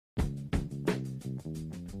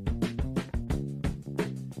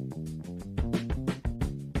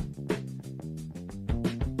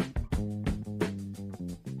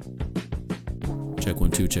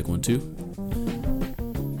1 2, check 1 2.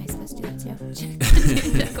 Am I supposed to do that too?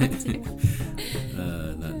 Check 1 2.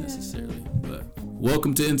 Not necessarily, but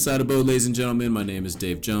welcome to Inside Abode, ladies and gentlemen. My name is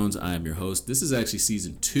Dave Jones. I am your host. This is actually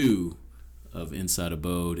season 2 of Inside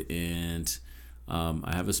Abode, and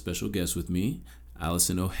I have a special guest with me,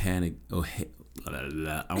 Allison I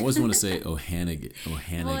always want to say O'Hannigan. Well,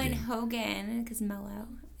 and Hogan, because Mello.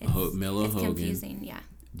 Mello it's Hogan. Confusing, yeah.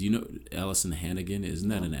 Do you know Allison Hannigan? Isn't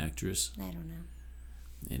that an actress? I don't know.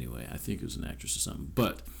 Anyway, I think it was an actress or something.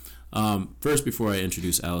 But first, before I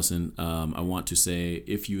introduce Allison, I want to say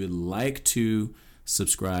if you would like to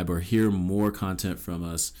subscribe or hear more content from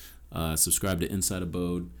us, subscribe to Inside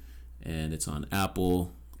Abode, and it's on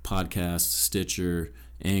Apple Podcasts, Stitcher,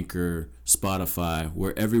 Anchor, Spotify.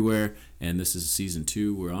 We're everywhere, and this is season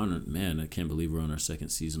 2. We're on, man, I can't believe we're on our second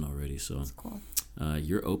season already. So that's cool.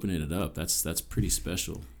 You're opening it up. That's pretty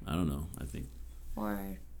special. I don't know. I think. Or,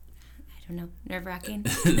 I don't know, nerve-wracking?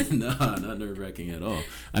 No, not nerve-wracking at all.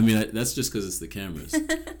 I mean, that's just because it's the cameras.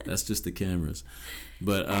 That's just the cameras.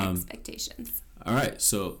 But expectations. All right.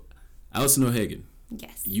 So, Allison O'Hagan.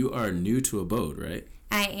 Yes. You are new to Abode, right?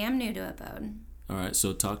 I am new to Abode. All right.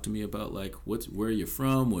 So, talk to me about where are you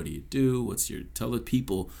from? What do you do? Tell the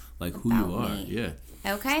people who you are. Me. Yeah.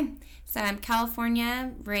 Okay. So I'm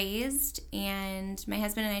California raised, and my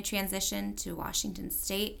husband and I transitioned to Washington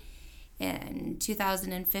State in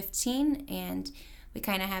 2015, and we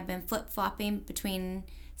kind of have been flip-flopping between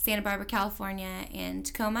Santa Barbara, California, and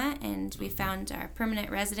Tacoma, and we found our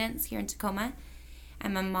permanent residence here in Tacoma.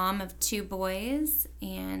 I'm a mom of 2 boys,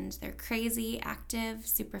 and they're crazy, active,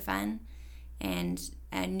 super fun, and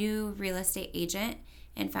a new real estate agent,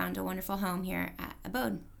 and found a wonderful home here at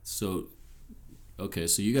Abode. Okay,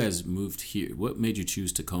 so you guys moved here. What made you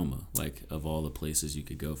choose Tacoma, of all the places you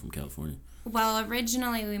could go from California? Well,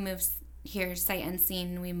 originally we moved here sight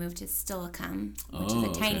unseen. We moved to Steilacoom, which is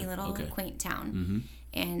a tiny little quaint town. Mm-hmm.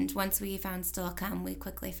 And once we found Steilacoom, we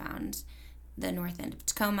quickly found the north end of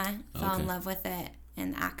Tacoma, fell in love with it,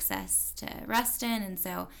 and the access to Ruston. And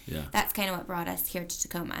so that's kind of what brought us here to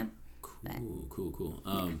Tacoma. Cool.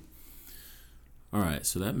 Yeah. All right,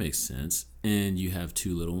 so that makes sense. And you have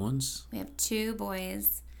 2 little ones? We have 2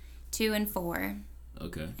 boys, 2 and 4.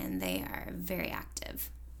 Okay. And they are very active.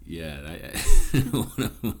 Yeah, one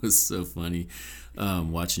of them was so funny.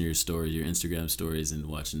 Watching your stories, your Instagram stories, and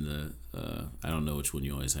watching I don't know which one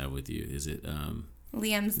you always have with you. Is it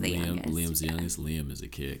Liam's the youngest. Liam's the youngest. Liam is a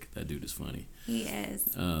kick. That dude is funny. He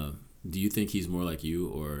is. Do you think he's more like you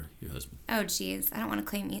or your husband? Oh, geez. I don't want to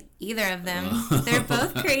claim either of them. They're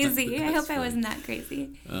both crazy. I hope funny. I wasn't that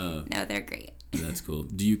crazy. No, they're great. That's cool.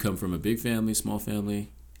 Do you come from a big family, small family?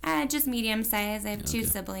 Just medium size. I have 2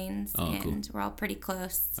 siblings, and cool. We're all pretty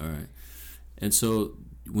close. All right. And so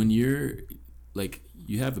when you're,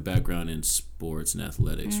 you have a background in sports and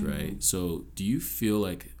athletics, mm-hmm. right? So do you feel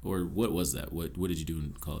or what was that? What did you do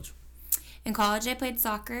in college? In college, I played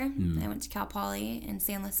soccer. I went to Cal Poly in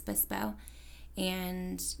San Luis Obispo.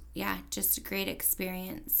 And, just a great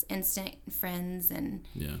experience, instant friends, and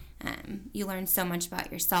you learn so much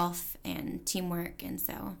about yourself and teamwork. And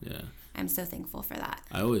so I'm so thankful for that.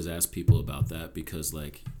 I always ask people about that because,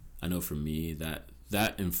 I know for me that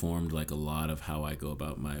informed, a lot of how I go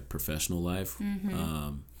about my professional life.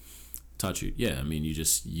 Mm-hmm. Taught you, I mean,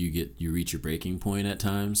 you reach your breaking point at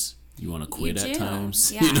times. You want to quit at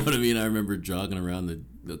times. Yeah. You know what I mean? I remember jogging around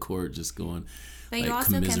the court just going. But you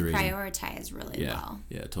also can prioritize really well.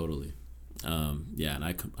 Yeah, totally. And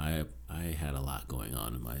I had a lot going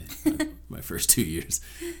on in my first 2 years.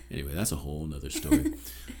 Anyway, that's a whole nother story.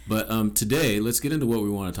 But today, let's get into what we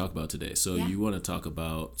want to talk about today. So you want to talk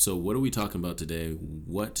about. So what are we talking about today?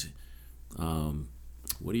 What do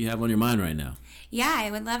you have on your mind right now? Yeah, I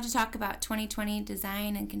would love to talk about 2020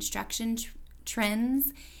 design and construction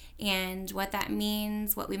trends. And what that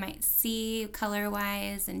means, what we might see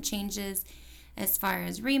color-wise, and changes as far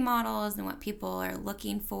as remodels and what people are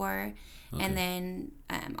looking for. Okay. And then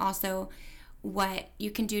also what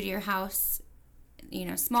you can do to your house,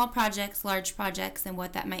 small projects, large projects, and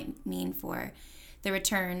what that might mean for the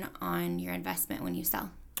return on your investment when you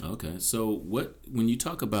sell. Okay. So when you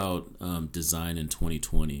talk about design in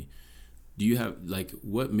 2020, do you have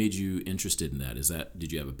what made you interested in that?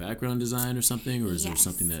 Did you have a background in design or something, or is there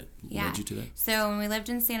something that led you to that? So when we lived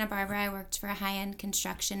in Santa Barbara, I worked for a high-end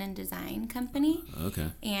construction and design company. Okay.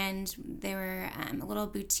 And they were a little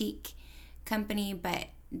boutique company, but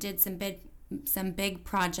did some big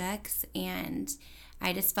projects, and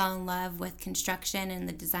I just fell in love with construction and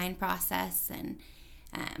the design process and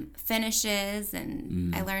finishes,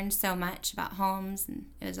 and I learned so much about homes, and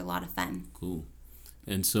it was a lot of fun. Cool.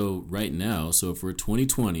 And so right now, if we're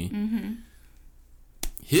 2020,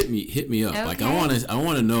 hit me up. Okay. Like I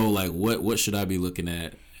want to know like what should I be looking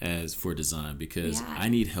at as for design, because I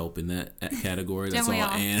need help in that category. That's all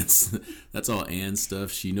Anne's. That's all Anne's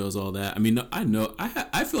stuff. She knows all that. I mean, I know.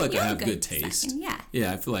 I feel like I have good taste.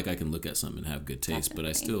 Yeah, I feel like I can look at something and have good taste, Definitely. But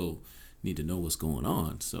I still need to know what's going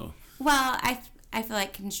on. So. Well, I feel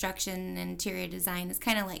like construction and interior design is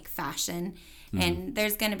kind of like fashion, and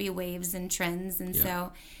there's going to be waves and trends, and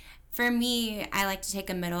so for me, I like to take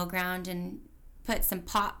a middle ground and put some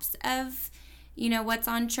pops of, what's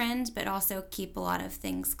on trend, but also keep a lot of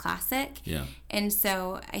things classic. Yeah. And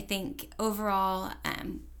so I think overall,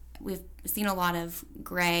 we've seen a lot of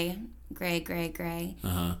gray.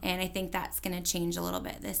 Uh-huh. And I think that's going to change a little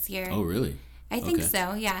bit this year. Oh, really? I think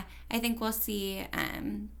so, yeah. I think we'll see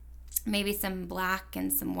maybe some black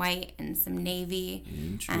and some white and some navy.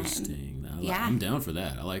 Interesting. I'm down for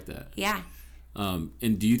that. I like that. Yeah.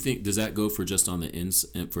 And do you think, does that go for just on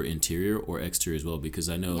the for interior or exterior as well? Because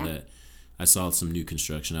I know that I saw some new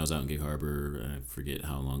construction. I was out in Gig Harbor. I forget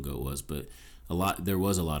how long ago it was, but there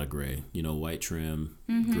was a lot of gray, white trim,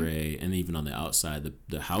 gray, and even on the outside,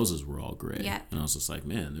 the houses were all gray. Yeah. And I was just like,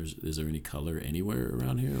 man, is there any color anywhere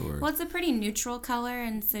around here? Or Well, it's a pretty neutral color,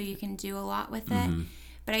 and so you can do a lot with it.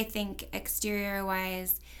 But I think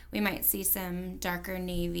exterior-wise, we might see some darker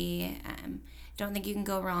navy. Don't think you can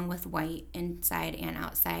go wrong with white inside and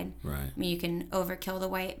outside. Right. I mean, you can overkill the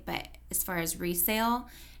white, but as far as resale,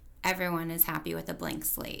 everyone is happy with a blank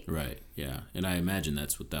slate. Right. Yeah. And I imagine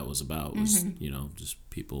that's what that was about. Was just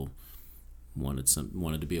people wanted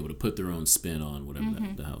to be able to put their own spin on whatever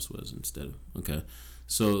the house was instead of okay.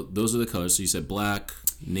 So those are the colors. So you said black,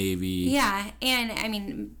 navy. Yeah, and I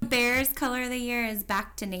mean, Bear's color of the year is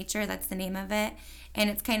Back to Nature. That's the name of it. And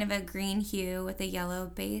it's kind of a green hue with a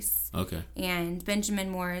yellow base. Okay. And Benjamin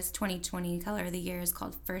Moore's 2020 color of the year is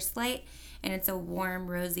called First Light, and it's a warm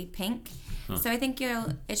rosy pink. Huh. So I think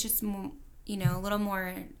it's just a little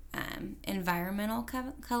more environmental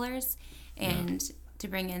colors, and to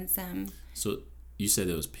bring in some. So you said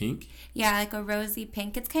it was pink? Yeah, like a rosy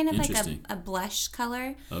pink. It's kind of like a blush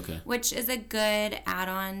color. Okay. Which is a good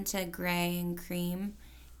add-on to gray and cream,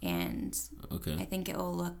 and I think it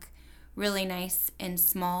will look really nice and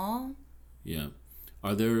small. Yeah.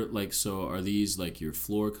 Are there are these like your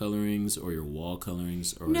floor colorings or your wall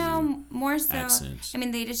colorings, or no, more so accents? I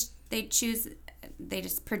mean, they just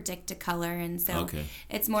predict a color, and so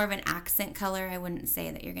it's more of an accent color. I wouldn't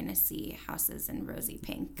say that you're going to see houses in rosy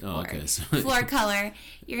pink or floor color.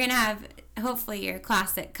 You're going to have hopefully your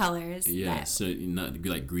classic colors. Yeah, so not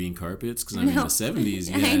like green carpets, because in the 70s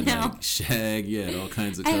you had like shag, all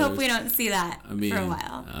kinds of colors. I hope we don't see that for a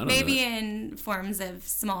while. Maybe in forms of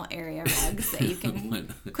small area rugs that you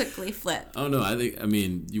can quickly flip. Oh no,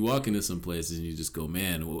 you walk into some places and you just go,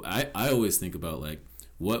 man. I always think about like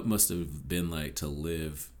what must have been like to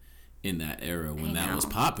live in that era when that was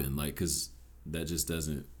popping, like, because that just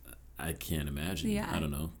doesn't. I can't imagine. Yeah. I don't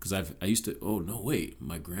know. Because I used to. Oh no, wait.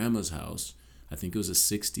 My grandma's house. I think it was a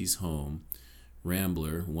 '60s home,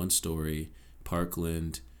 Rambler, 1-story,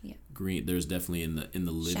 Parkland, green. There's definitely in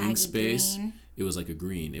the living Shaggy space. Green. It was like a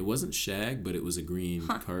green. It wasn't shag, but it was a green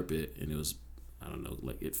carpet, and it was. I don't know.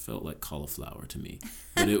 Like it felt like cauliflower to me,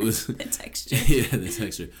 but it was the texture. Yeah, the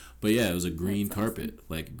texture. But yeah, it was a green carpet,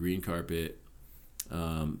 like green carpet,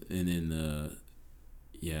 and then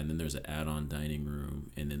and then there's an add-on dining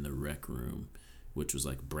room, and then the rec room, which was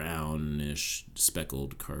like brownish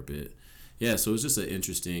speckled carpet. Yeah, so it was just an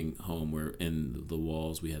interesting home where in the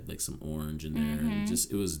walls we had like some orange in there, and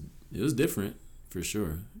just it was different for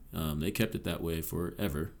sure. They kept it that way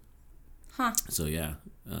forever. Huh. So yeah,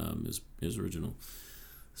 it was original.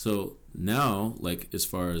 So now, like as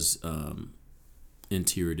far as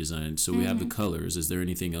interior design, so we have the colors. Is there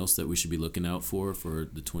anything else that we should be looking out for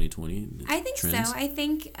the 2020? I think trends? so. I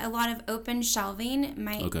think a lot of open shelving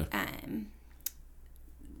might. Okay.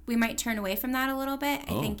 We might turn away from that a little bit.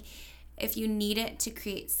 I think if you need it to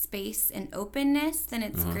create space and openness, then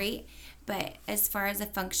it's great. But as far as a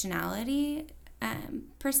functionality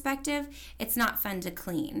perspective, it's not fun to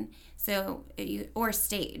clean. So or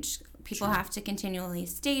stage. People have to continually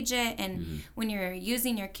stage it, and when you're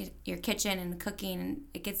using your kitchen and cooking,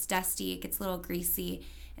 it gets dusty, it gets a little greasy,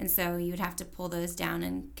 and so you would have to pull those down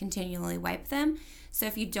and continually wipe them. So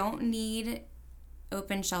if you don't need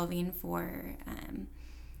open shelving for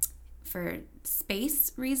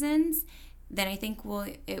space reasons, then I think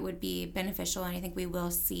it would be beneficial, and I think we will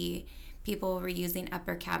see people reusing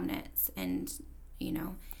upper cabinets and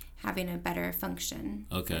having a better function.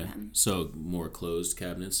 Okay. So more closed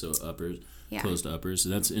cabinets, so uppers, Yeah. closed uppers.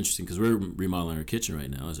 And that's interesting because we're remodeling our kitchen right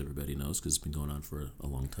now, as everybody knows, because it's been going on for a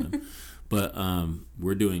long time. But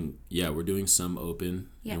we're doing some open,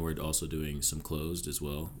 and we're also doing some closed as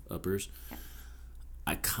well, uppers. Yeah.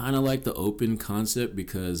 I kind of like the open concept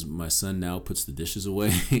because my son now puts the dishes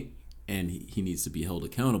away. And he needs to be held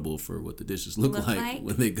accountable for what the dishes look like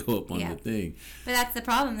when they go up on the thing. But that's the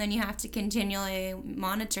problem. Then you have to continually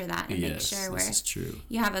monitor that and make sure where is true.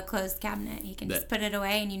 You have a closed cabinet. You can just put it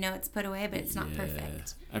away and you know it's put away, but it's not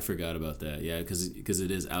perfect. I forgot about that. Yeah, because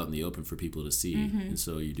it is out in the open for people to see. Mm-hmm. And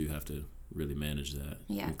so you do have to really manage that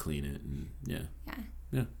and clean it. And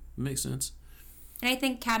it makes sense. And I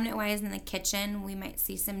think cabinet-wise in the kitchen, we might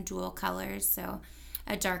see some dual colors. So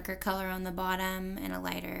a darker color on the bottom and a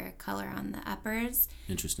lighter color on the uppers.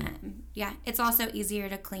 Interesting. It's also easier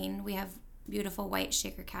to clean. We have beautiful white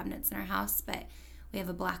shaker cabinets in our house, but we have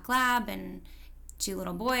a black lab and 2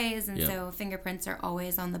 little boys, and so fingerprints are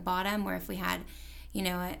always on the bottom, where if we had,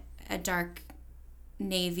 a dark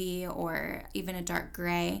navy or even a dark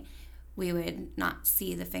gray, we would not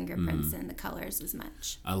see the fingerprints and the colors as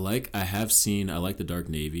much. I like the dark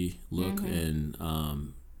navy look,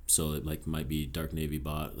 and so it might be dark navy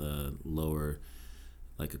bought lower,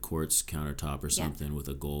 like a quartz countertop or something with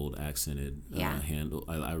a gold accented handle.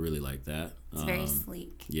 I really like that. It's very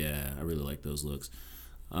sleek. Yeah, I really like those looks.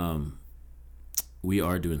 We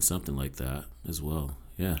are doing something like that as well.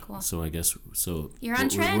 Yeah. Cool. So I guess you're on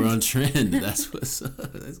trend. We're on trend. That's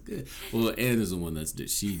that's good. Well, Ann is the one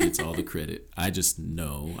she gets all the credit. I just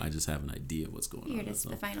have an idea of what's going on. You're just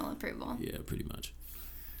the final approval. Yeah, pretty much.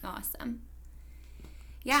 Awesome.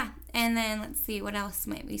 Yeah, and then let's see, what else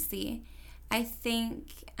might we see? I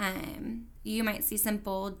think you might see some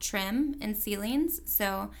bold trim in ceilings.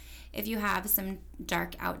 So if you have some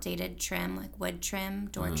dark, outdated trim, like wood trim,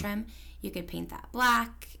 door trim, you could paint that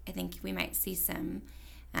black. I think we might see some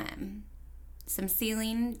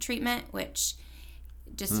ceiling treatment, which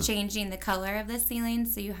just changing the color of the ceiling.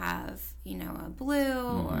 So you have, a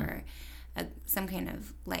blue or some kind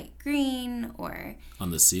of light green, or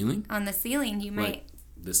on the ceiling. On the ceiling, you might.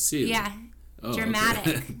 The ceiling. Yeah. Dramatic.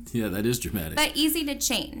 Okay. Yeah, that is dramatic. But easy to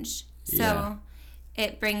change. So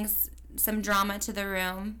it brings some drama to the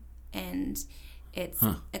room, and it's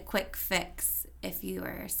a quick fix if you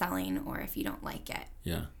are selling or if you don't like it.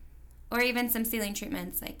 Yeah. Or even some ceiling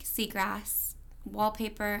treatments like seagrass,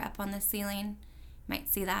 wallpaper up on the ceiling. Might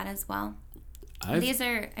see that as well. These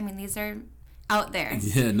are out there.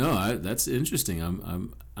 Yeah, no, that's interesting.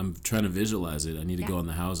 I'm trying to visualize it. I need to go on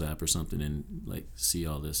the House app or something and see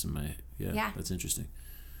all this in my That's interesting.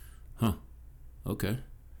 Huh. Okay.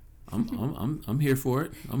 I'm here for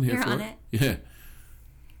it. You're on it. Yeah.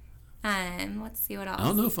 Let's see what else. I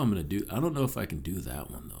don't know if I can do that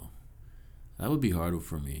one though. That would be harder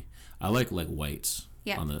for me. I like whites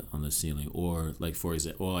on the ceiling, or for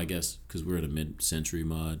example, I guess because we're in a mid-century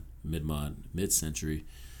mid-century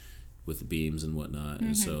with the beams and whatnot,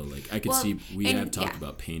 and so I could see we had talked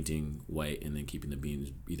about painting white and then keeping the beams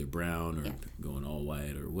either brown or going all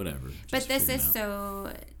white or whatever. But this is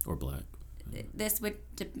or black. This would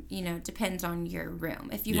depends on your room.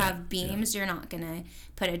 If you have beams, you're not gonna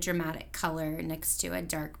put a dramatic color next to a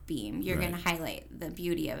dark beam. You're gonna highlight the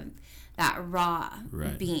beauty of that raw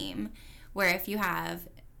beam. Where if you have,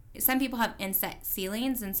 some people have inset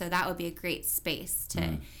ceilings, and so that would be a great space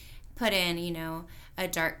to put in, a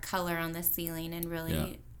dark color on the ceiling and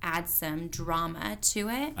really add some drama to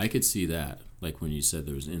it. I could see that, when you said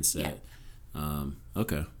there was inset.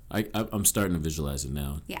 Okay. I'm starting to visualize it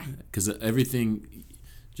now. Yeah. Because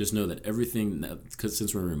just know that everything, because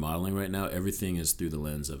since we're remodeling right now, everything is through the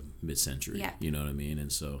lens of mid-century. Yeah. You know what I mean?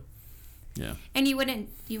 And so, yeah. And you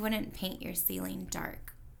wouldn't paint your ceiling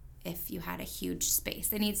dark if you had a huge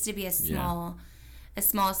space. It needs to be a small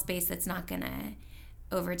space that's not gonna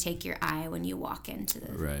overtake your eye when you walk into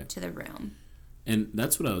the room. And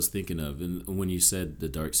that's what I was thinking of. And when you said the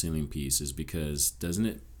dark ceiling piece, is because doesn't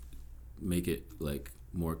it make it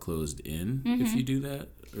more closed in if you do that,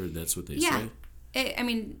 or that's what they say?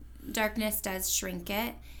 Darkness does shrink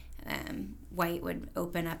it. White would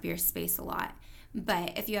open up your space a lot.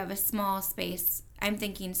 But if you have a small space, I'm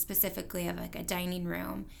thinking specifically of a dining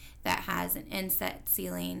room that has an inset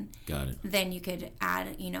ceiling. Got it. Then you could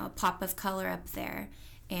add, a pop of color up there,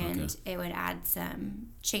 and it would add some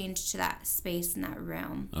change to that space in that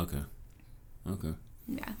room. Okay.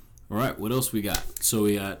 Yeah. All right. What else we got? So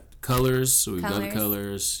we got colors. So we've got the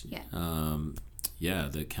colors. Yeah.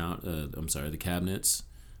 The cabinets.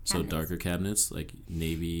 So darker cabinets, like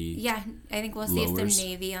navy. Yeah, I think we'll see lowers. some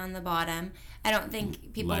navy on the bottom. I don't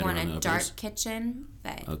think people Lighter want on a the dark uppers? kitchen,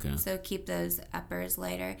 but Okay. so keep those uppers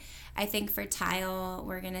lighter. I think for tile,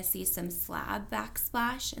 we're gonna see some slab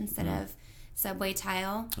backsplash instead of subway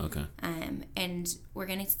tile. Okay. And we're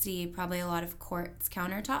gonna see probably a lot of quartz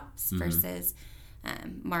countertops versus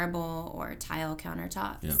marble or tile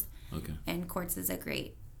countertops. Yeah. Okay. And quartz is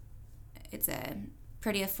it's a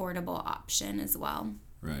pretty affordable option as well.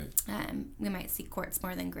 Right. We might see quartz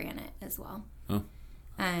more than granite as well. Oh.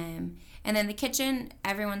 And then the kitchen,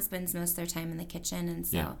 everyone spends most of their time in the kitchen, and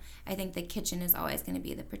so Yeah. I think the kitchen is always going to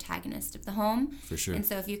be the protagonist of the home. For sure. And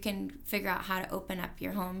so if you can figure out how to open up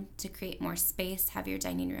your home to create more space, have your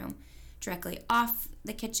dining room directly off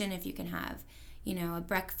the kitchen, if you can have, a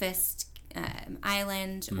breakfast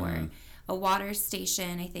island or a water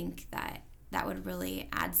station, I think that would really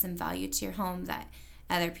add some value to your home that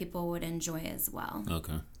other people would enjoy as well.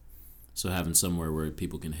 Okay. So having somewhere where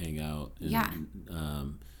people can hang out. And, Yeah.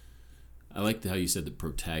 I like how you said the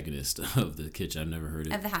protagonist of the kitchen. I've never heard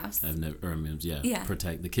it. Of the house. I've never, or I mean, yeah. Yeah.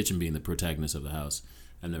 The kitchen being the protagonist of the house.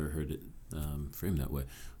 I've never heard it framed that way.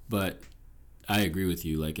 But I agree with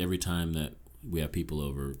you. Like every time that we have people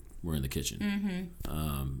over, we're in the kitchen.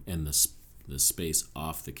 And the space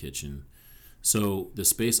off the kitchen. So the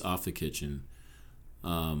space off the kitchen,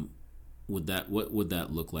 what would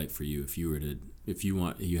that look like for you if you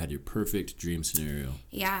had your perfect dream scenario?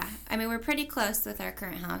 Yeah. I mean, we're pretty close with our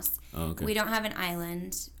current house. Oh, okay. We don't have an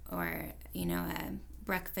island or, a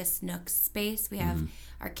breakfast nook space. We have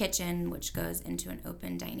our kitchen, which goes into an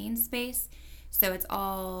open dining space. So it's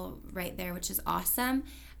all right there, which is awesome.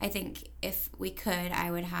 I think if we could,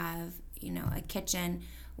 I would have, a kitchen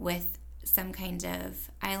with some kind of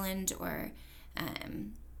island or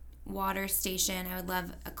water station. I would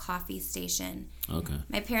love a coffee station. Okay.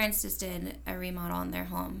 My parents just did a remodel in their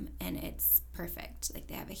home, and it's perfect. Like,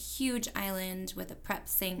 they have a huge island with a prep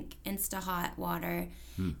sink, Insta-hot water,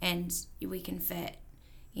 and we can fit,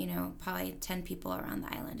 probably 10 people around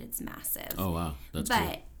the island. It's massive. Oh, wow. That's But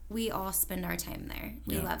cool. we all spend our time there.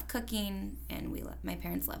 We Yeah. love cooking, and my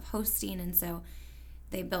parents love hosting, and so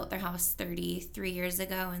they built their house 33 years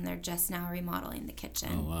ago, and they're just now remodeling the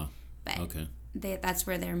kitchen. Oh, wow. But Okay. that's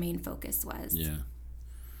where their main focus was. Yeah.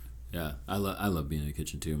 I love being in the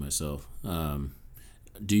kitchen too myself. Are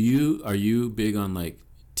you big on like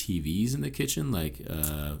TVs in the kitchen? Like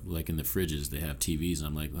in the fridges they have TVs, and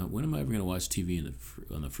I'm like, when am I ever gonna watch TV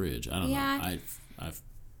on the fridge? I don't know.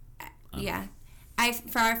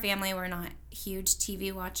 For our family, we're not huge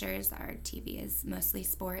TV watchers. Our TV is mostly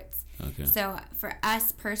sports. Okay. So for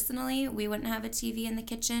us personally, we wouldn't have a TV in the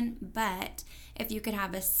kitchen, but if you could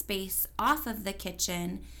have a space off of the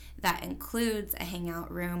kitchen that includes a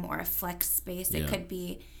hangout room or a flex space, it could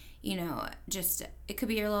be, it could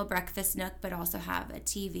be your little breakfast nook, but also have a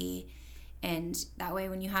TV. And that way,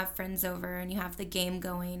 when you have friends over and you have the game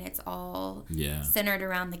going, it's all centered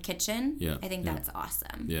around the kitchen. Yeah. I think that's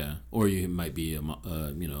awesome. Yeah. Or you might be a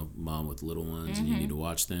mom with little ones, and you need to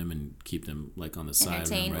watch them and keep them like on the side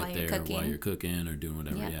room right there while you're cooking or doing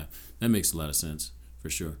whatever. Yeah. That makes a lot of sense for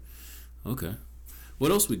sure. Okay. What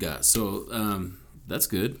else we got? So that's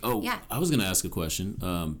good. Oh, yeah. I was gonna ask a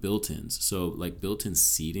question. Built-ins. So like built-in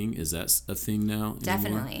seating, is that a thing now?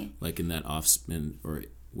 Definitely. Anymore? Like in that off spin, or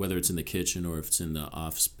whether it's in the kitchen or if it's in the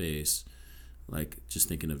off space, like just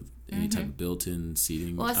thinking of any type of built-in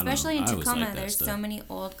seating. Well, especially in Tacoma, there's stuff. so many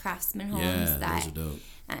old craftsman homes that those are dope.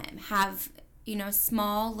 Have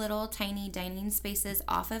small little tiny dining spaces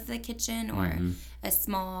off of the kitchen or a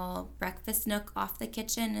small breakfast nook off the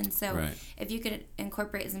kitchen. And so if you could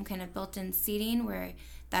incorporate some kind of built-in seating where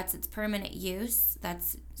that's its permanent use,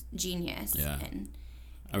 that's genius. Yeah. And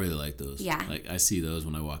I really like those. Yeah. Like I see those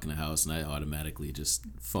when I walk in the house, and I automatically just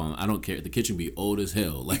fall. I don't care. The kitchen be old as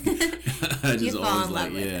hell. Like I just always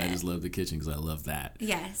like, I just love the kitchen because I love that.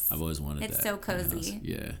 Yes. I've always wanted that. It's so cozy.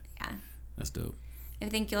 Yeah. That's dope. I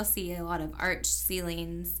think you'll see a lot of arch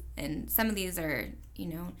ceilings, and some of these are,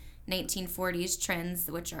 1940s trends,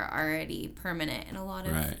 which are already permanent in a lot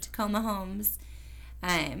of Tacoma homes.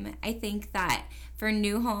 I think that for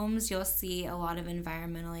new homes, you'll see a lot of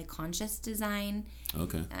environmentally conscious design.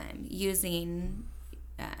 Okay. Using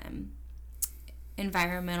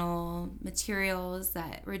environmental materials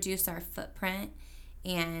that reduce our footprint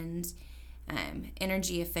and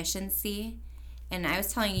energy efficiency. And I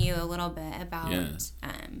was telling you a little bit about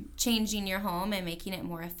changing your home and making it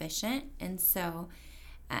more efficient. And so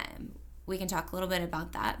we can talk a little bit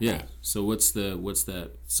about that. Yeah. So what's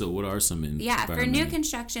that? So what are some for new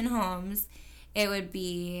construction homes, it would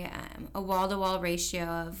be a wall-to-wall ratio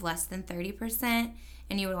of less than 30%,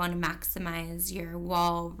 and you would want to maximize your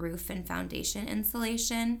wall, roof, and foundation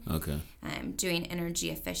insulation. Okay. Doing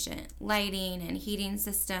energy-efficient lighting and heating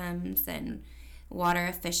systems and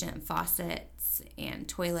water-efficient faucets and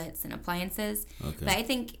toilets and appliances. Okay. But I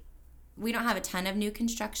think we don't have a ton of new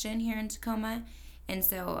construction here in Tacoma. And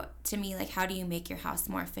so to me, like, how do you make your house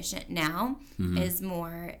more efficient now is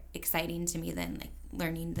more exciting to me than like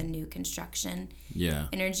learning the new construction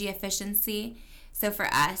energy efficiency. So for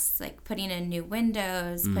us, like putting in new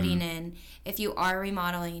windows, putting in, if you are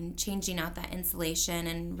remodeling, changing out that insulation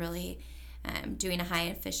and really doing a high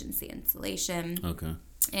efficiency insulation. Okay.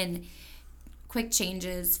 And quick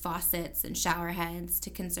changes, faucets and shower heads to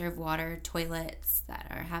conserve water, toilets that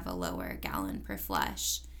have a lower gallon per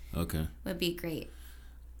flush. Okay. Would be great.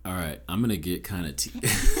 All right, I'm gonna get kind of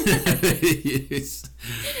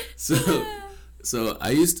so I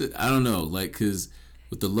used to, I don't know, like, cause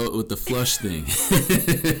with the flush thing,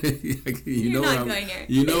 you know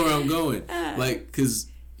where I'm going, like, cause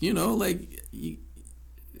like,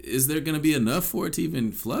 is there gonna be enough for it to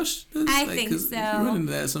even flush? I think so. You run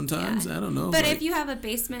into that sometimes. I don't know. But if you have a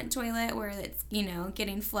basement toilet where it's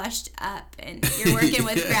getting flushed up and you're working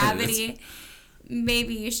with gravity.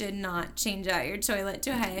 Maybe you should not change out your toilet to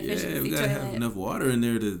a high efficiency toilet. Yeah, we gotta have enough water in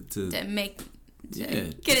there to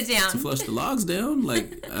get it down, to flush the logs down.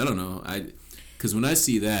 Like, I don't know, because when I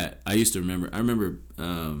see that, I remember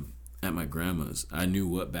at my grandma's, I knew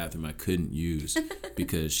what bathroom I couldn't use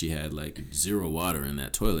because she had like 0 water in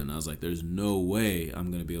that toilet, and I was like, there's no way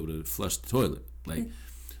I'm gonna be able to flush the toilet. Like,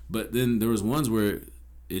 but then there was ones where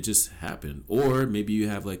it just happened, or maybe you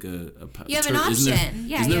have like you have an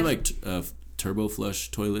option. Isn't there like turbo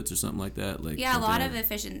flush toilets or something like that? Like, a lot of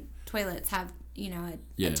efficient toilets have a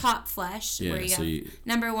top flush where you have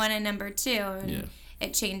number 1 and number 2, and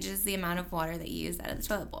it changes the amount of water that you use out of the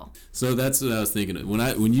toilet bowl. So that's what I was thinking of.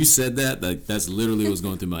 When you said that, like, that's literally what was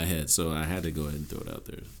going through my head, so I had to go ahead and throw it out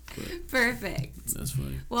there. But perfect. That's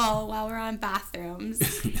funny. Well, while we're on bathrooms,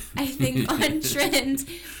 I think on trend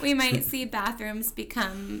we might see bathrooms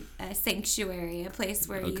become a sanctuary, a place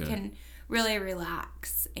where you can really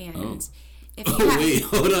relax and wait,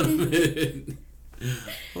 hold on a minute.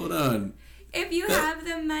 Hold on. If you have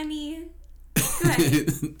the money, go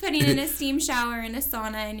ahead. Putting in a steam shower and a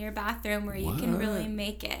sauna in your bathroom where you can really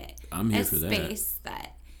make it a space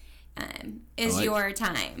that is your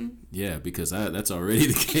time. Yeah, because that's already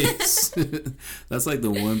the case. That's like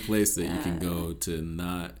the one place that you can go to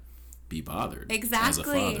not be bothered.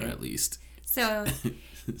 Exactly. As a father, at least. So...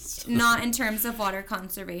 not in terms of water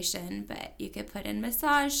conservation, but you could put in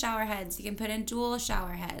massage shower heads. You can put in dual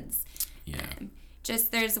shower heads. Yeah.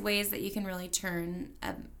 Just there's ways that you can really turn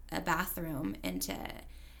a bathroom into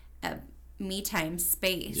a me time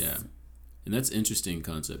space. Yeah. And that's an interesting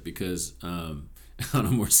concept because on a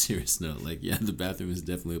more serious note, like, the bathroom is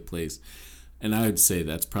definitely a place. And I would say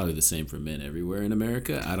that's probably the same for men everywhere in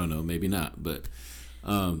America. I don't know, maybe not. But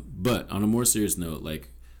on a more serious note, like,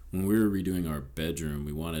 when we were redoing our bedroom,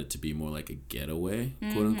 we wanted it to be more like a getaway,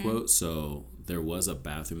 quote unquote. So there was a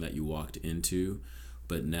bathroom that you walked into,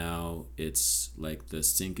 but now it's like the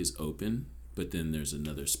sink is open, but then there's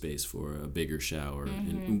another space for a bigger shower.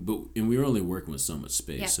 And we were only working with so much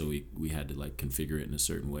space, so we had to like configure it in a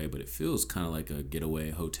certain way. But it feels kind of like a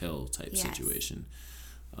getaway hotel type situation.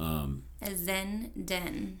 A zen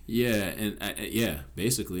den. Yeah, and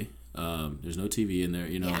basically. There's no TV in there,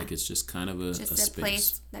 like it's just kind of a space.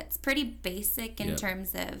 Place that's pretty basic in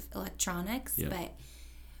terms of electronics, but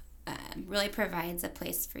really provides a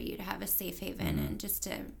place for you to have a safe haven and just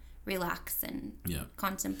to relax and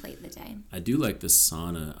contemplate the day. I do like the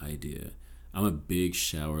sauna idea. I'm a big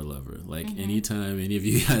shower lover. Like anytime any of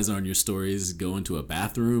you guys on your stories go into a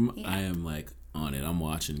bathroom, I am like on it. I'm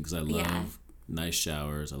watching because I love nice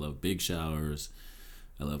showers. I love big showers.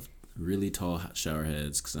 I love really tall shower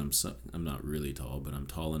heads because I'm not really tall, but I'm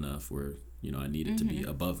tall enough where I need it to be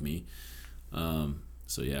above me.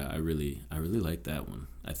 So yeah, I really like that one.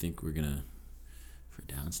 I think we're gonna for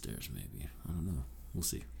downstairs maybe. I don't know. We'll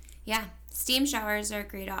see. Yeah, steam showers are a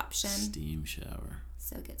great option. Steam shower.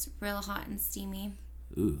 So it gets real hot and steamy.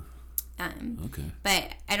 Ooh. Okay.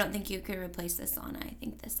 But I don't think you could replace the sauna. I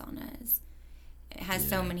think the sauna has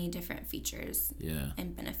so many different features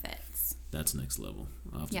and benefits. That's next level.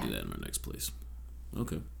 I'll have to do that in my next place.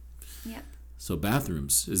 Okay. Yep. So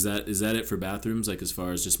bathrooms, is that it for bathrooms? Like as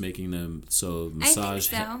far as just making them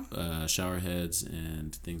massage, shower heads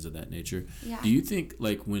and things of that nature. Yeah. Do you think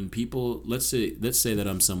like when people, let's say that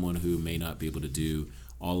I'm someone who may not be able to do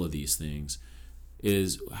all of these things,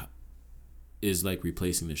 is like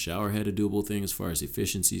replacing the shower head a doable thing as far as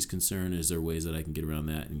efficiency is concerned? Is there ways that I can get around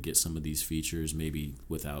that and get some of these features maybe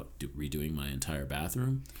without redoing my entire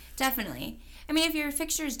bathroom? Definitely. I mean, if your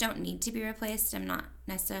fixtures don't need to be replaced, I'm not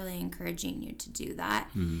necessarily encouraging you to do that.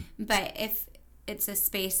 Mm-hmm. But if it's a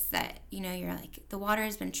space that, you know, you're like, the water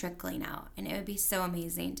has been trickling out, and it would be so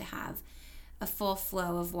amazing to have a full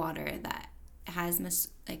flow of water that has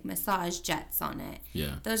massage jets on it.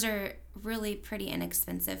 Yeah. Those are really pretty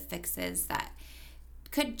inexpensive fixes that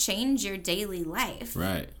could change your daily life.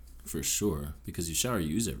 Right. For sure. Because you shower,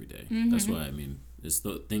 you use every day. Mm-hmm. That's why, I mean, it's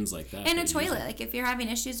things like that. And a toilet. Like, if you're having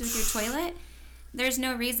issues with your toilet, there's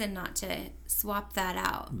no reason not to swap that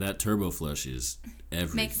out. That turbo flush is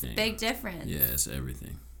everything. Makes a big difference. Yeah, it's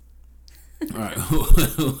everything. All right,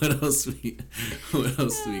 what else do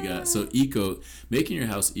we got? So making your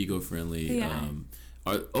house eco-friendly. Yeah.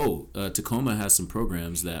 Tacoma has some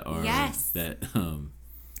programs that are that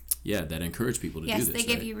encourage people to do this. Yes, they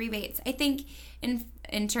give you rebates. I think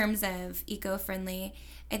in terms of eco-friendly,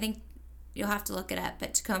 I think you'll have to look it up,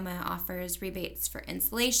 but Tacoma offers rebates for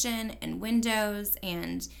insulation and windows.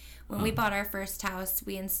 And when we bought our first house,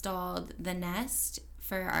 we installed the Nest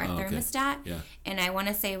for our thermostat. Okay. Yeah. And I want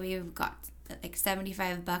to say we got like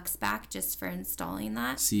 $75 back just for installing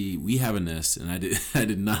that. See, we have a Nest, and I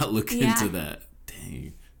did not look into that.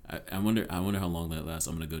 Dang. I wonder how long that lasts.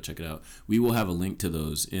 I'm gonna go check it out. We will have a link to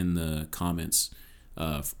those in the comments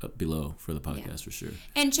below for the podcast for sure.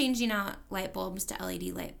 And changing out light bulbs to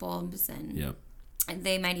LED light bulbs, and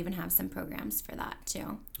they might even have some programs for that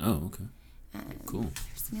too. Oh, okay. Cool. There's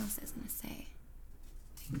something else I was gonna say.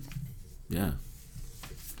 Yeah.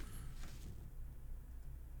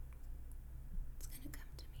 It's gonna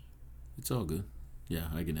come to me. It's all good. Yeah,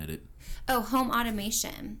 I can edit. Oh, home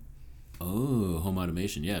automation. Oh, home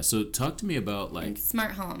automation. Yeah. So talk to me about like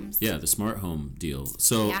smart homes. Yeah, the smart home deal.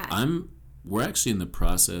 So we're actually in the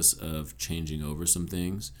process of changing over some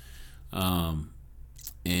things. And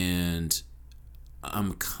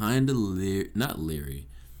I'm kind of not leery.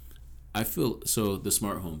 I feel so the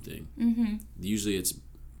smart home thing. Mm-hmm. Usually it's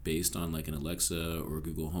based on like an Alexa or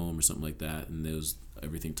Google Home or something like that, and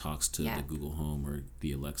everything talks to the Google Home or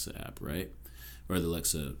the Alexa app, right? Or the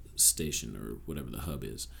Alexa station or whatever the hub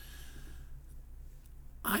is.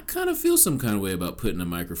 I kind of feel some kind of way about putting a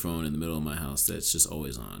microphone in the middle of my house that's just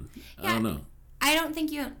always on. Yeah, I don't know. I don't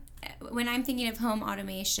think when I'm thinking of home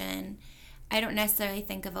automation, I don't necessarily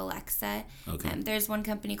think of Alexa. Okay. There's one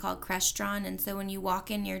company called Crestron, and so when you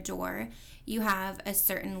walk in your door, you have a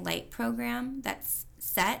certain light program that's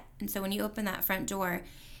set, and so when you open that front door,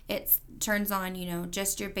 it turns on,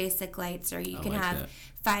 just your basic lights, or you can have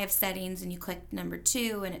 5 settings, and you click number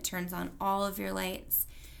 2, and it turns on all of your lights.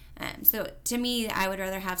 So to me, I would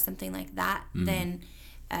rather have something like that than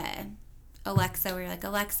Alexa, where you're like,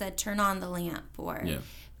 Alexa, turn on the lamp, or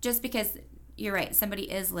just because you're right,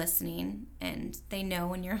 somebody is listening and they know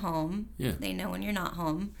when you're home. Yeah. They know when you're not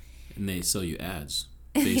home. And they sell you ads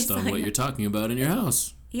based on what you're talking about in your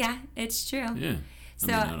house. Yeah, it's true. Yeah.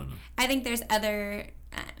 So I don't know. I think there's other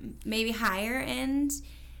maybe higher end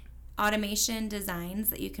automation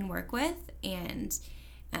designs that you can work with, and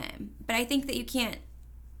but I think that you can't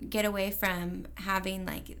get away from having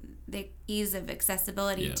like the ease of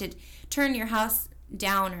accessibility to turn your house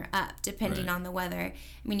down or up depending on the weather.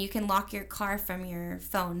 I mean, you can lock your car from your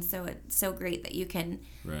phone, so it's so great that you can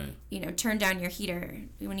turn down your heater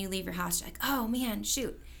when you leave your house. You're like, oh man,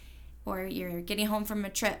 shoot. Or you're getting home from a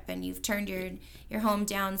trip and you've turned your home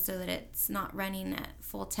down so that it's not running at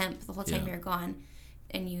full temp the whole time you're gone,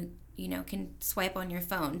 and you can swipe on your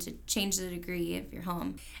phone to change the degree of your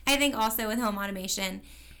home. I think also with home automation,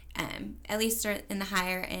 at least in the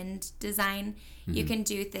higher end design, you can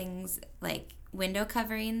do things like window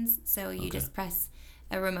coverings. So you just press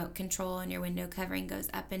a remote control and your window covering goes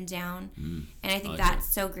up and down. And I think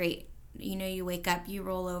that's so great. You wake up, you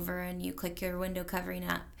roll over, and you click your window covering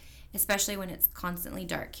up, especially when it's constantly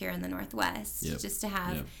dark here in the Northwest. Just to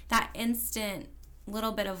have that instant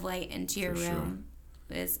little bit of light into your room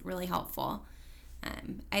is really helpful.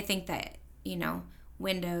 I think that,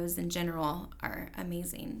 windows in general are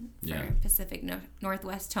amazing for Pacific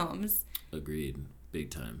Northwest homes. Agreed. Big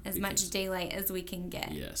time. As much daylight as we can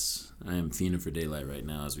get. Yes. I am fiending for daylight right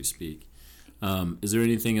now as we speak. Is there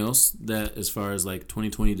anything else that, as far as like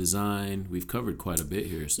 2020 design, we've covered quite a bit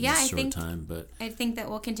here in this short time, but I think that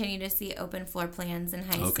we'll continue to see open floor plans and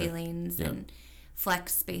high ceilings and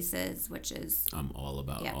flex spaces, which is I'm all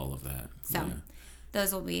about all of that. So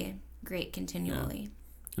those will be great continually. Yeah.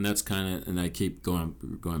 And that's and I keep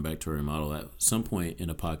going back to our remodel. At some point in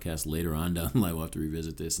a podcast later on down the line, we'll have to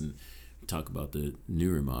revisit this and talk about the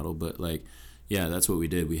new remodel. But like, Yeah, that's what we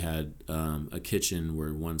did. We had a kitchen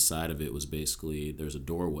where one side of it was basically, there's a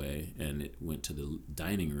doorway and it went to the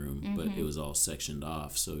dining room, but it was all sectioned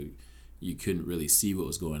off. So you couldn't really see what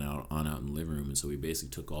was going out in the living room. And so we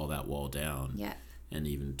basically took all that wall down. Yeah. And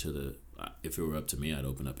even if it were up to me, I'd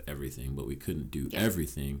open up everything, but we couldn't do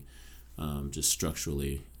everything. Just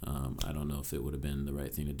structurally, I don't know if it would have been the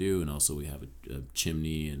right thing to do. And also we have a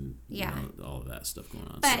chimney and all of that stuff going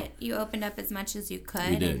on. But you opened up as much as you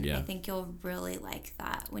could. We did, and yeah. I think you'll really like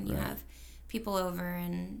that when you have people over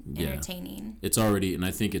and entertaining. It's already, and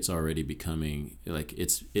I think it's already becoming like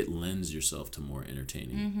it lends yourself to more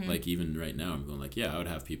entertaining. Like even right now, I'm going like, I would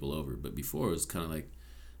have people over, but before it was kind of like,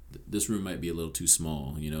 this room might be a little too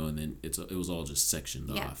small, and then it was all just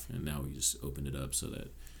sectioned off, and now we just opened it up so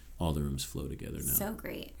that all the rooms flow together now. So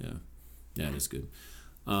great. Yeah, it's good.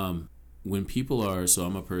 When people are, so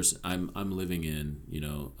I'm a person, I'm living in,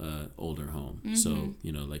 older home. So,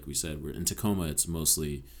 like we said, we're in Tacoma. It's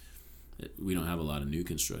mostly, we don't have a lot of new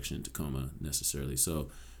construction in Tacoma necessarily. So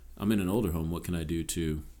I'm in an older home. What can I do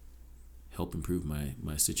to help improve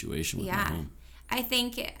my situation with my home? I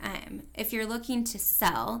think if you're looking to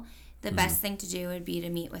sell, the best thing to do would be to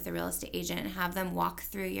meet with a real estate agent and have them walk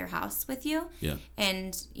through your house with you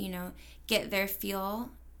and, get their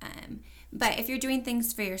feel. But if you're doing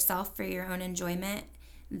things for yourself, for your own enjoyment,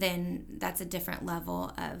 then that's a different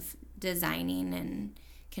level of designing and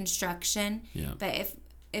construction. Yeah. But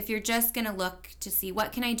if you're just going to look to see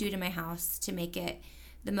what can I do to my house to make it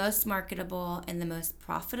the most marketable and the most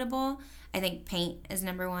profitable, I think paint is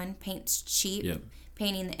number one. Paint's cheap. Yep.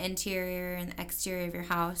 Painting the interior and the exterior of your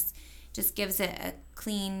house just gives it a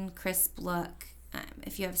clean, crisp look.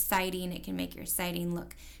 If you have siding, it can make your siding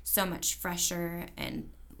look so much fresher and,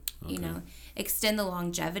 extend the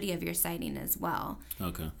longevity of your siding as well.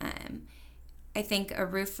 Okay. I think a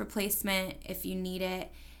roof replacement, if you need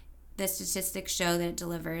it, the statistics show that it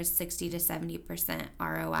delivers 60 to 70%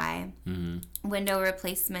 ROI. Window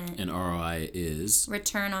replacement. And ROI is?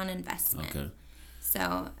 Return on investment. Okay.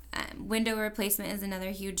 So window replacement is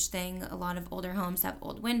another huge thing. A lot of older homes have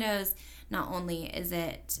old windows. Not only is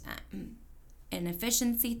it an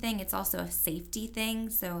efficiency thing, it's also a safety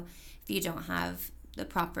thing. So if you don't have the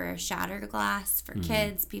proper shatter glass for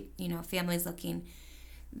kids, families looking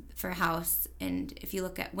for a house, and if you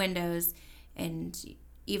look at windows and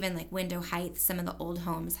even like window height, some of the old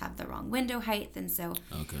homes have the wrong window height, and so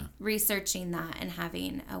researching that and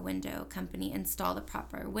having a window company install the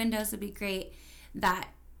proper windows would be great. That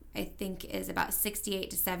I think is about 68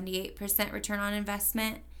 to 78% return on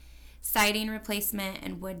investment. Siding replacement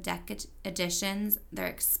and wood deck additions, they're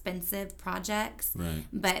expensive projects, right?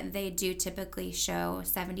 But they do typically show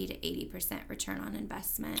 70 to 80% return on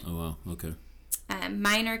investment. Oh, wow. Okay.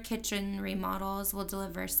 Minor kitchen remodels will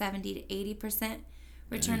deliver 70 to 80%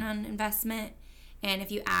 return on investment. And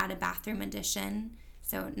if you add a bathroom addition,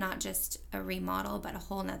 so not just a remodel, but a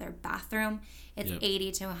whole nother bathroom, it's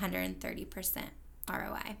 80 to 130%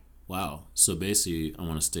 ROI. Wow. So basically, I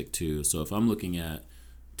want to stick to, so if I'm looking at,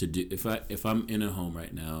 if I'm in a home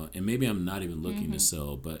right now, and maybe I'm not even looking to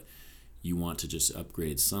sell, but you want to just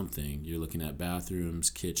upgrade something, you're looking at bathrooms,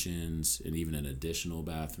 kitchens, and even an additional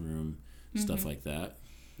bathroom, stuff like that.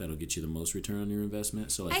 That'll get you the most return on your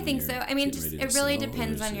investment. So like I think so. I mean, it really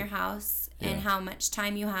depends on your house and how much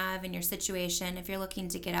time you have and your situation. If you're looking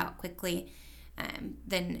to get out quickly,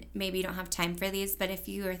 then maybe you don't have time for these. But if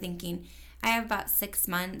you are thinking, I have about 6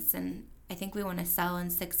 months and I think we want to sell in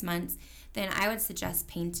 6 months, then I would suggest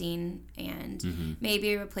painting and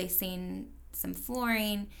maybe replacing some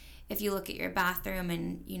flooring. If you look at your bathroom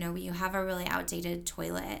and, you have a really outdated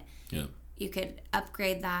toilet, you could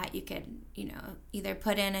upgrade that. You could, either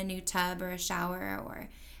put in a new tub or a shower or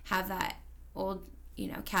have that old,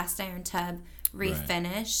 cast iron tub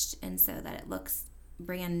refinished and so that it looks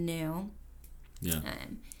brand new. Yeah.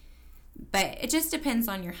 But it just depends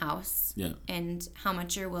on your house and how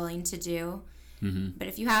much you're willing to do. But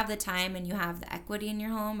if you have the time and you have the equity in your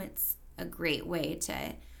home, it's a great way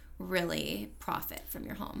to really profit from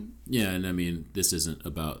your home. Yeah, and I mean, this isn't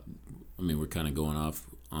about, we're kind of going off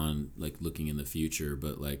on like looking in the future,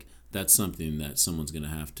 but like that's something that someone's going to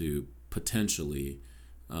have to potentially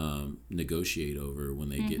negotiate over when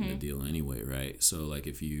they get in the deal anyway, right? So like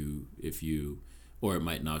if you or it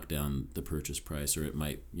might knock down the purchase price, or it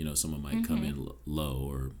might, someone might come in low,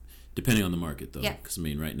 or depending on the market, though. Because,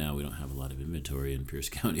 right now we don't have a lot of inventory in Pierce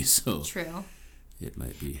County, so true. It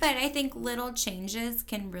might be. But I think little changes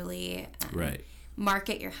can really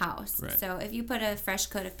market your house. Right. So if you put a fresh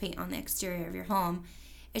coat of paint on the exterior of your home,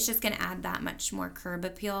 it's just going to add that much more curb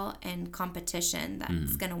appeal and competition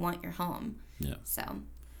that's going to want your home. Yeah. So.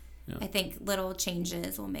 I think little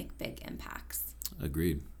changes will make big impacts.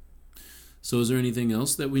 Agreed. So is there anything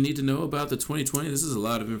else that we need to know about the 2020? This is a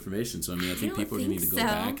lot of information. So, I think people are going to need to go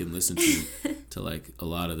back and listen to like a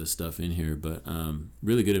lot of the stuff in here. But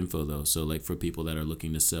really good info, though. So like for people that are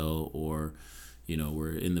looking to sell or,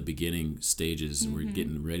 we're in the beginning stages. Mm-hmm. We're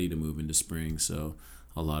getting ready to move into spring. So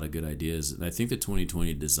a lot of good ideas. And I think the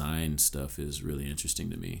 2020 design stuff is really interesting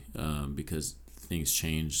to me because things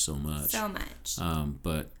change so much. So much.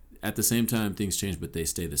 But at the same time, things change, but they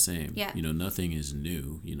stay the same. Yeah. Nothing is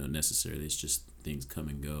new, necessarily. It's just things come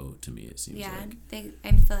and go to me, it seems like. Yeah,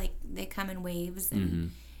 I feel like they come in waves. And mm-hmm.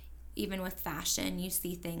 even with fashion, you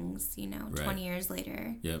see things, 20 years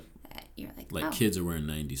later. Yep. You're like kids are wearing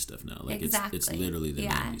 90s stuff now. Like exactly. It's literally the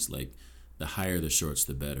 90s. Like the higher the shorts,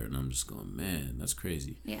 the better. And I'm just going, man, that's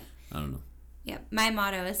crazy. Yeah. I don't know. Yeah. My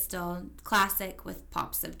motto is still classic with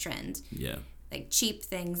pops of trend. Yeah. Like cheap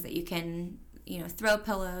things that you can... throw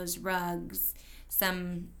pillows, rugs,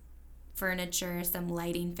 some furniture, some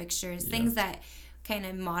lighting fixtures, things that kind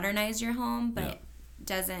of modernize your home, but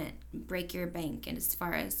doesn't break your bank as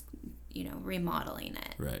far as, remodeling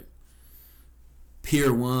it. Right.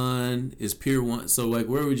 Pier 1 is Pier 1. So, like,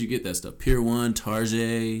 where would you get that stuff? Pier 1,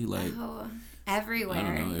 Target, like... Oh, everywhere. I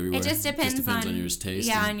don't know, everywhere. It just depends on your taste.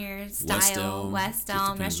 Yeah, on your style. West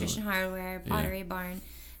Elm, Restoration on... Hardware, Pottery Barn.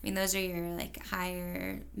 I mean, those are your,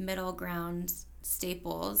 higher middle ground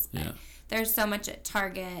staples. But there's so much at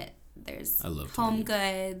Target. There's Home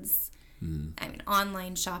Goods. Mm. I mean,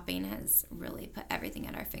 online shopping has really put everything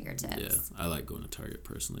at our fingertips. Yeah, I like going to Target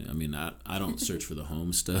personally. I mean, I don't search for the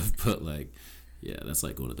home stuff, but, that's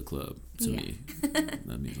like going to the club to me.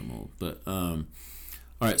 That means I'm old. But, all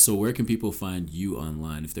right, so where can people find you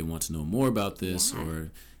online if they want to know more about this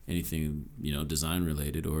or anything, design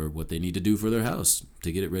related or what they need to do for their house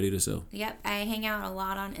to get it ready to sell? Yep. I hang out a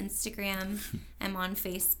lot on Instagram. I'm on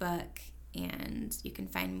Facebook, and you can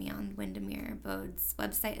find me on Windermere Abode's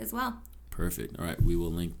website as well. Perfect. All right. We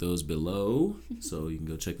will link those below so you can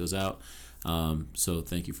go check those out. So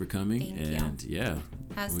thank you for coming. Thank you.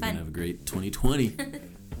 That was fun. We're going to have a great 2020.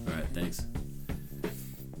 All right. Thanks.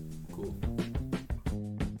 Cool.